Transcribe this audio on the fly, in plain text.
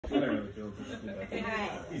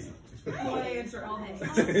Alright. Answer all I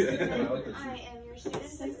am your student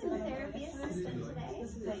physical therapy assistant today.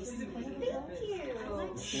 Thank you.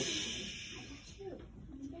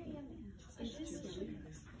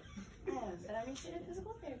 But I'm your student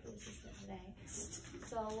physical therapy assistant today.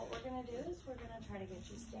 So what we're going to do is we're going to try to get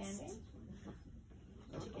you standing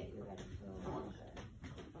to get you ready for a walker.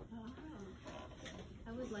 I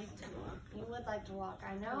would like to walk. You would like to walk.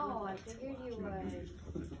 I know. I figured you would.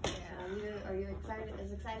 Yeah. Are you excited?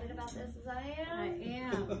 As excited about this as I am? I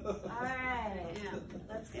am. All right. Yeah.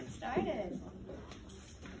 Let's get started.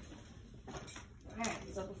 All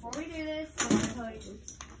right. So before we do this, I want to tell you.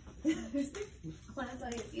 I want to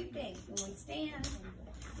tell you a few things. When we stand,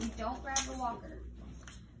 we don't grab the walker.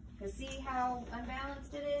 Because see how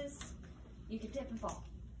unbalanced it is? You can tip and fall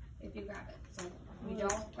if you grab it. So we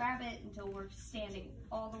don't grab it until we're standing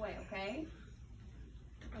all the way, okay?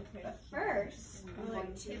 Okay. But first, Will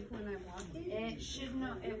it tip when I'm walking?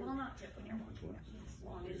 it will not tip when you're walking. As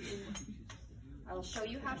long as you, I will show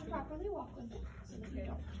you how to properly walk with it so that you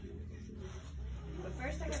don't. But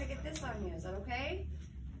first I gotta get this on you, is that okay?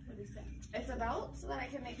 What is that? It's a belt so that I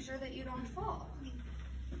can make sure that you don't fall.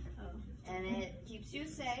 Oh. And it keeps you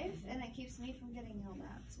safe and it keeps me from getting yelled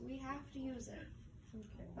at. So we have to use it.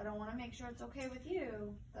 Okay. But I want to make sure it's okay with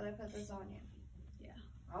you that I put this on you. Yeah.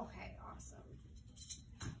 Okay, awesome.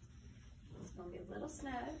 It's going to be a little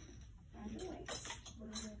snug around your waist.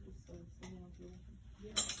 Make sure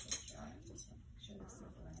this is around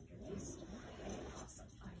your waist. Okay, awesome.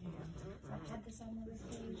 So I've had this on this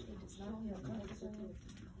page. It does not feel comfortable.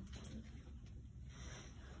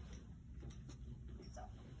 So,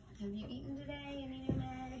 have you eaten today? Any new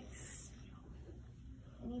meds?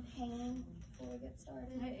 Any pain before we get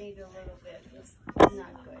started? I ate a little bit. It's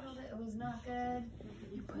not good. It was not good.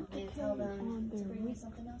 You put the Okay, cage tell them on to their bring me right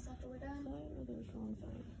something else after we're done. side or their strong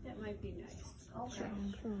side? That might be nice. Okay.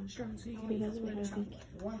 Strong, so you can be heavy. You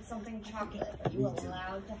want something chocolate? Are you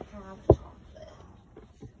allowed to have chocolate?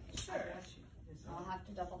 Sure. I'll have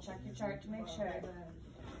to double check your chart to make sure.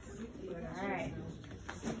 All right.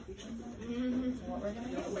 So what we're gonna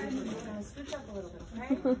do is we're gonna scooch up a little bit,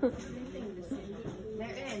 okay?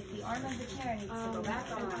 There is the arm of the chair needs to go back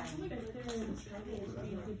on.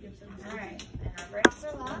 All right, and our brakes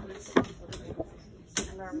are locked,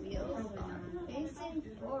 and our wheels are facing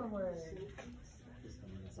forward.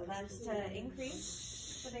 So that's to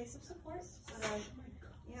increase the base of support, so that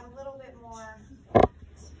you have a little bit more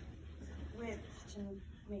width to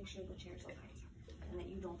make sure the chair's okay and that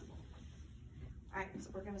you don't fall. All right, so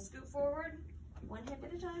we're gonna scoot forward one hip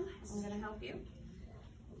at a time. I'm gonna help you.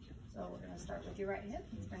 So we're gonna start with your right hip.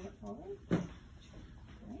 Bring it forward. All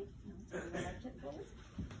right, now let's bring the left hip forward.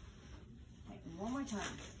 All right, and one more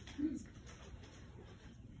time.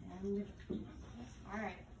 And all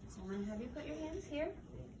right, so I'm gonna have you put your hands here.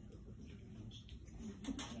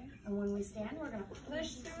 And when we stand, we're gonna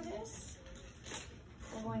push through this.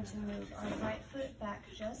 We're going to move our right foot back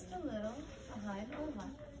just a little behind our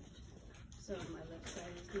left. So my left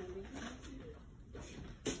side is going to be.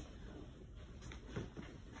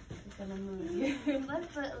 We're gonna move your left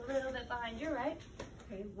foot a little bit behind your right.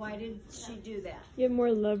 Okay. Why did she do that? You have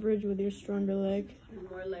more leverage with your stronger leg.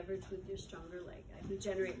 More leverage with your stronger leg. I can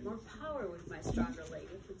generate more power with my stronger leg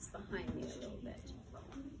if it's behind me a little bit.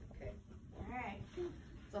 Okay. All right.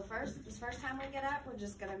 So this first time we get up, we're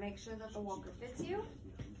just gonna make sure that the walker fits you.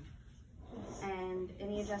 And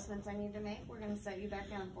any adjustments I need to make, we're gonna set you back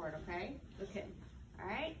down for it, okay? Okay. All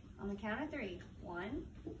right, on the count of 3. 1,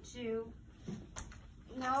 2,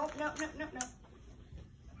 no.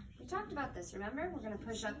 We talked about this, remember? We're gonna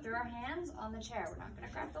push up through our hands on the chair. We're not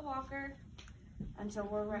gonna grab the walker until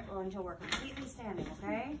we're completely standing,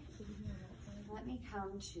 okay? Let me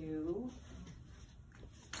come to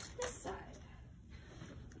this side.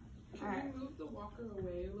 Can you move the walker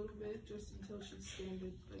away a little bit just until she's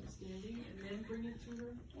standing, and then bring it to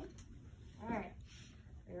her? Okay. All right.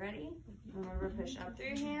 You ready? Remember, push up through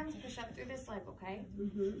your hands, push up through this leg, okay?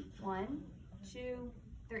 1, 2,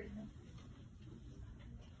 3.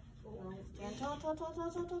 Stand tall.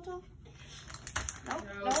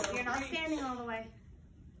 Nope, you're not standing all the way.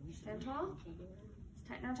 Stand tall.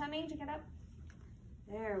 Tighten our tummy to get up.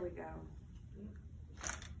 There we go.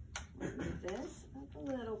 Move this up a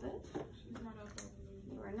little bit. She's not up all the way.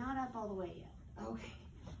 You are not up all the way yet. Okay.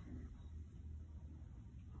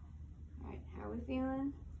 All right, how are we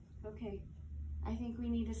feeling? Okay. I think we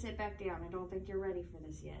need to sit back down. I don't think you're ready for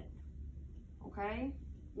this yet. Okay?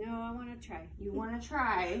 No, I want to try. You want to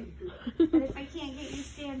try, but if I can't get you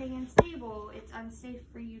standing and stable, it's unsafe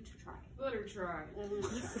for you to try. Let her try.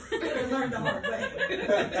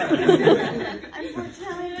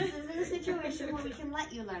 Unfortunately, this isn't a we can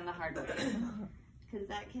let you learn the hard way. Because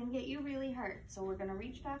that can get you really hurt. So we're gonna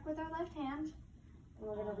reach back with our left hand. And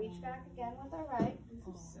we're gonna reach back again with our right.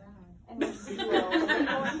 This is sad. And we're slowly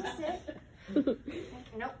going to sit.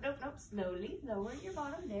 Nope, nope, nope. Slowly lower your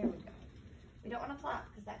bottom. There we go. We don't want to flop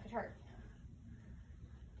because that could hurt.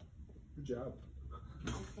 Good job.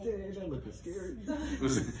 Okay. That looking scary.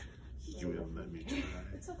 You will let me try.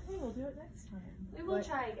 It's okay, we'll do it next time. We will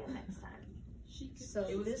try again next time. She could,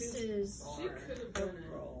 So this is she could have a done it.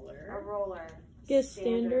 A roller. roller. Guess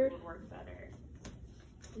standard. Would work better.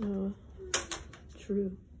 No.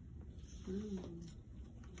 True.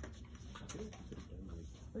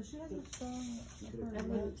 But she has a strong That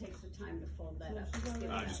wouldn't take the time to fold that up.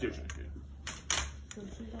 Just give it to me. so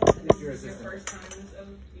she's If you're This is your assistant. first time of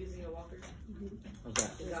using a walker? Okay.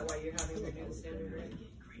 Is that why you're having to do the standard right?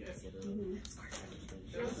 Yes. So if you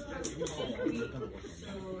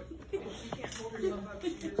can't hold yourself up, you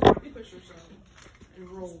just want to push yourself and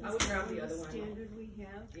roll. I would grab the other one. Standard we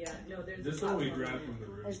have. Yeah, no, there's This the one we platform. grabbed from the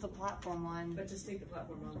room. There's the platform one. But just take the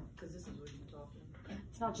platform off, because this is what you talk to.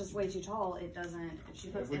 It's not just way too tall. It doesn't. If she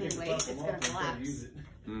puts If we any can weight, flip it's them gonna off, we can't collapse. use it.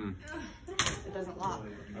 It doesn't lock.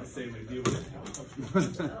 I say we deal with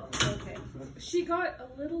it. Oh, okay. She got a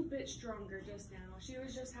little bit stronger just now. She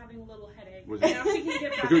was just having a little headache. Was Now she can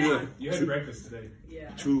get back Good. on. You had breakfast today.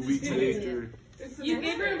 Yeah. 2 weeks later. You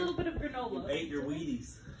gave her a little bit of granola. Ate your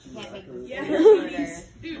Wheaties. She can't make this Yeah. harder.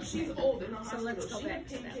 Dude, she's old in the hospital. let's go She back had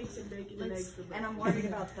to that. pancakes and bacon and eggs. And I'm worried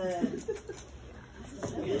about the.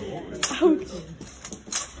 Ouch.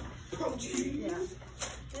 Protein. Yeah.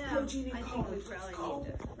 Yeah. Protein and I think we carbs. probably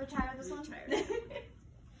need to Retire this one. retire.